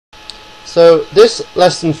So this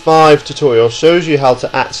lesson 5 tutorial shows you how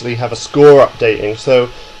to actually have a score updating. So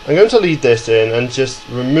I'm going to lead this in and just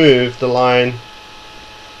remove the line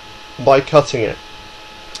by cutting it.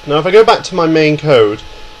 Now if I go back to my main code,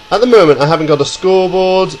 at the moment I haven't got a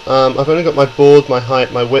scoreboard, I've only got my board, my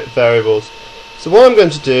height, my width variables. So what I'm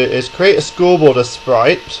going to do is create a scoreboard as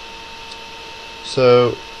sprite.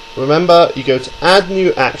 So remember, you go to add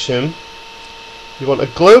new action. You want a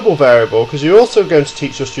global variable, because you're also going to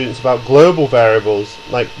teach your students about global variables.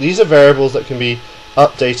 Like, these are variables that can be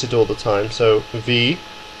updated all the time. So v,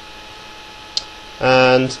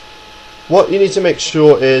 and what you need to make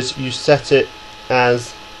sure is you set it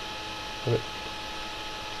as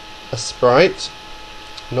a sprite,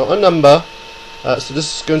 not a number. So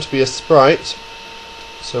this is going to be a sprite,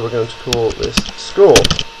 so we're going to call this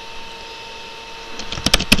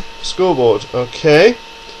scoreboard. Okay,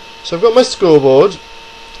 so I've got my scoreboard,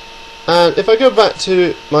 and if I go back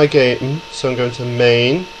to my game, so I'm going to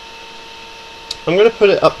main, I'm going to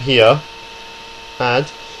put it up here, add.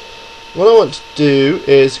 What I want to do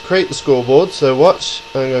is create the scoreboard. So watch,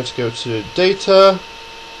 I'm going to go to data,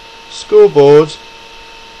 scoreboard,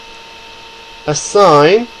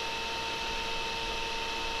 assign.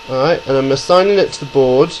 Alright, and I'm assigning it to the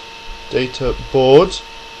board, data board,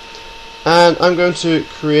 and I'm going to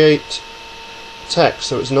create text,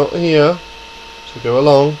 so it's not here, so go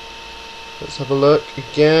along, let's have a look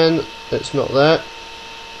again, it's not there,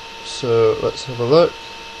 so let's have a look,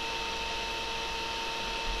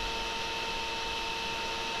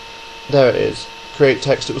 there it is, create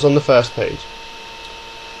text, it was on the first page.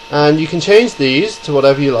 And you can change these to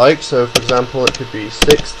whatever you like, so for example it could be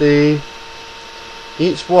 60,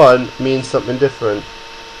 each one means something different.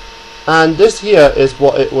 And this here is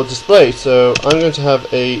what it will display, so I'm going to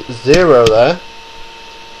have a 0 there.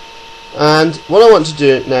 And what I want to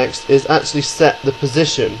do next is actually set the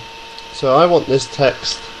position. So I want this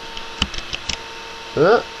text,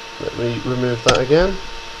 let me remove that again.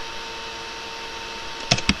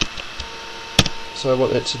 So I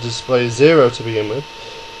want it to display 0 to begin with.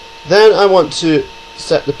 Then I want to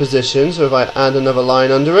set the position, so if I add another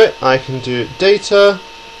line under it, I can do data,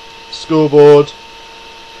 scoreboard,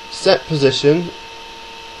 set position,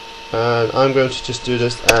 and I'm going to just do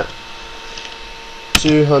this at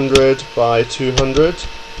 200 by 200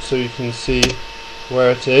 so you can see where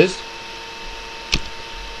it is.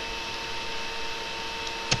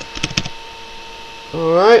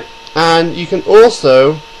 Alright, and you can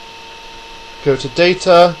also go to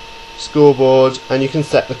data, scoreboard, and you can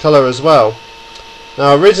set the color as well.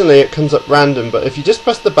 Now originally it comes up random, but if you just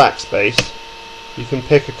press the backspace you can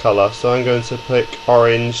pick a color, so I'm going to pick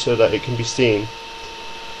orange so that it can be seen.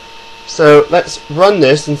 So let's run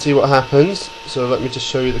this and see what happens. So let me just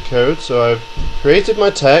show you the code. So I've created my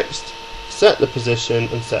text, set the position,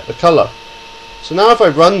 and set the color. So now if I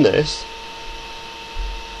run this,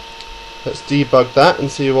 let's debug that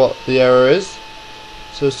and see what the error is.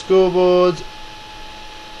 So scoreboard,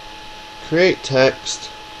 create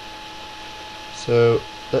text, so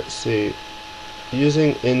let's see,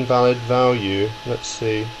 using invalid value, let's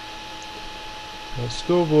see,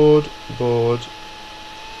 scoreboard, board.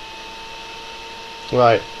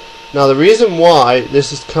 Right, now the reason why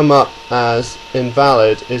this has come up as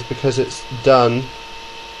invalid is because it's done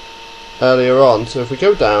earlier on. So if we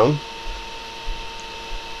go down,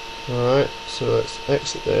 alright, so let's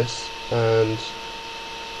exit this and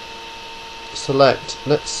select,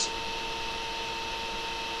 let's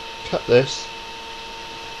cut this,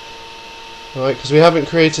 alright, because we haven't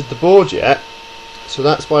created the board yet, so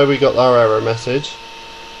that's why we got our error message.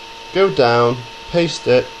 Go down, paste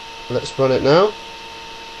it, let's run it now,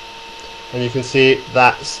 and you can see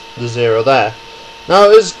that's the 0 there. Now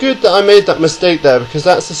it's good that I made that mistake there, because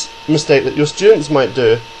that's a mistake that your students might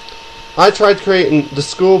do. I tried creating the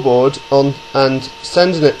scoreboard and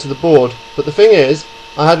sending it to the board, but the thing is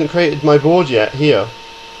I hadn't created my board yet here.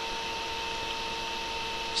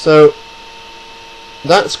 So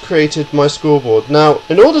that's created my scoreboard. Now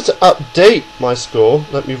in order to update my score,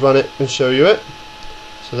 let me run it and show you it.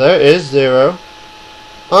 So there it is, 0.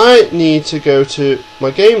 I need to go to my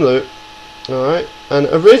game loop, alright, and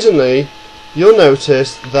originally you'll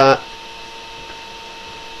notice that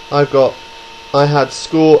I had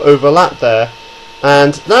score overlap there,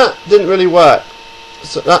 and that didn't really work,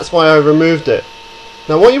 so that's why I removed it.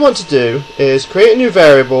 Now what you want to do is create a new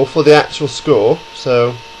variable for the actual score,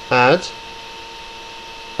 so add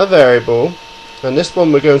a variable, and this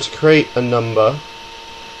one we're going to create a number,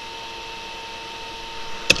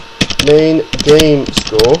 main game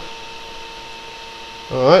score.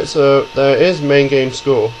 Alright, so there it is, main game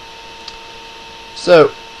score.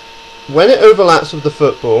 So when it overlaps with the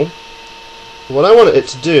football, what I want it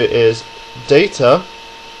to do is data,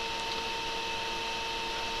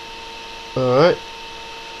 alright,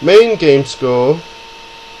 main game score,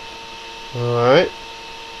 alright,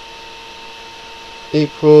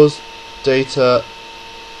 equals data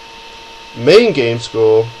main game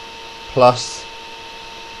score plus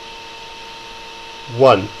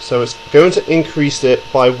 1. So it's going to increase it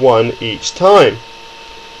by 1 each time.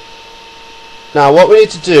 Now what we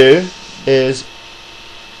need to do is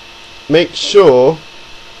make sure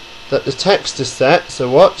that the text is set. So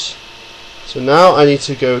watch. So now I need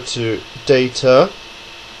to go to data,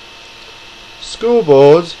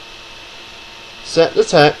 scoreboard, set the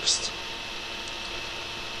text.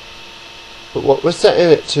 But what we're setting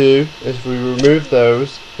it to, if we remove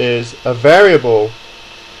those, is a variable,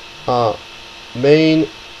 main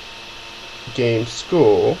game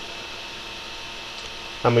score,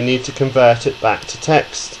 and we need to convert it back to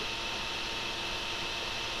text.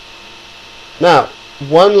 Now,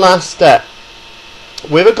 one last step.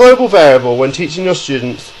 With a global variable, when teaching your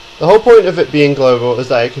students, the whole point of it being global is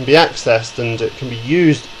that it can be accessed and it can be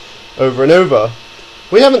used over and over.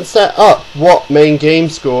 We haven't set up what main game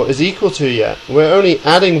score is equal to yet. We're only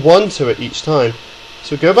adding 1 to it each time.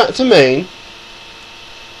 So go back to main,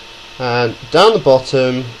 and down the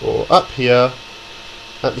bottom, or up here,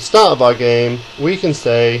 at the start of our game, we can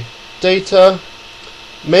say data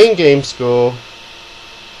main game score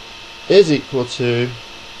is equal to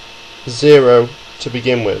 0 to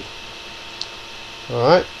begin with.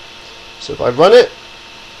 Alright, so if I run it,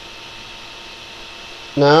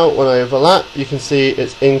 now when I overlap, you can see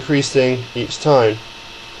it's increasing each time.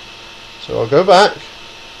 So I'll go back.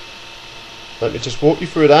 Let me just walk you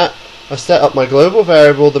through that. I set up my global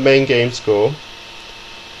variable, the main game score.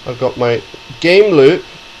 I've got my game loop,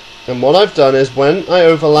 and what I've done is when I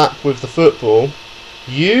overlap with the football,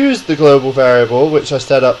 use the global variable which I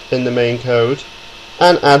set up in the main code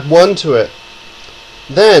and add 1 to it.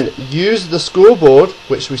 Then use the scoreboard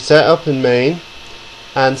which we set up in main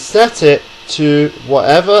and set it to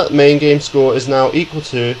whatever main game score is now equal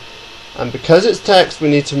to, and because it's text we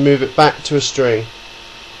need to move it back to a string.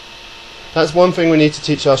 That's one thing we need to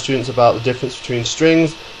teach our students about, the difference between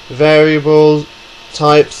strings, variables,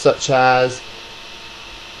 types such as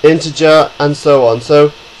integer and so on.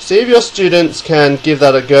 So see if your students can give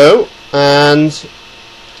that a go, and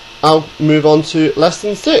I'll move on to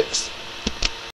lesson 6.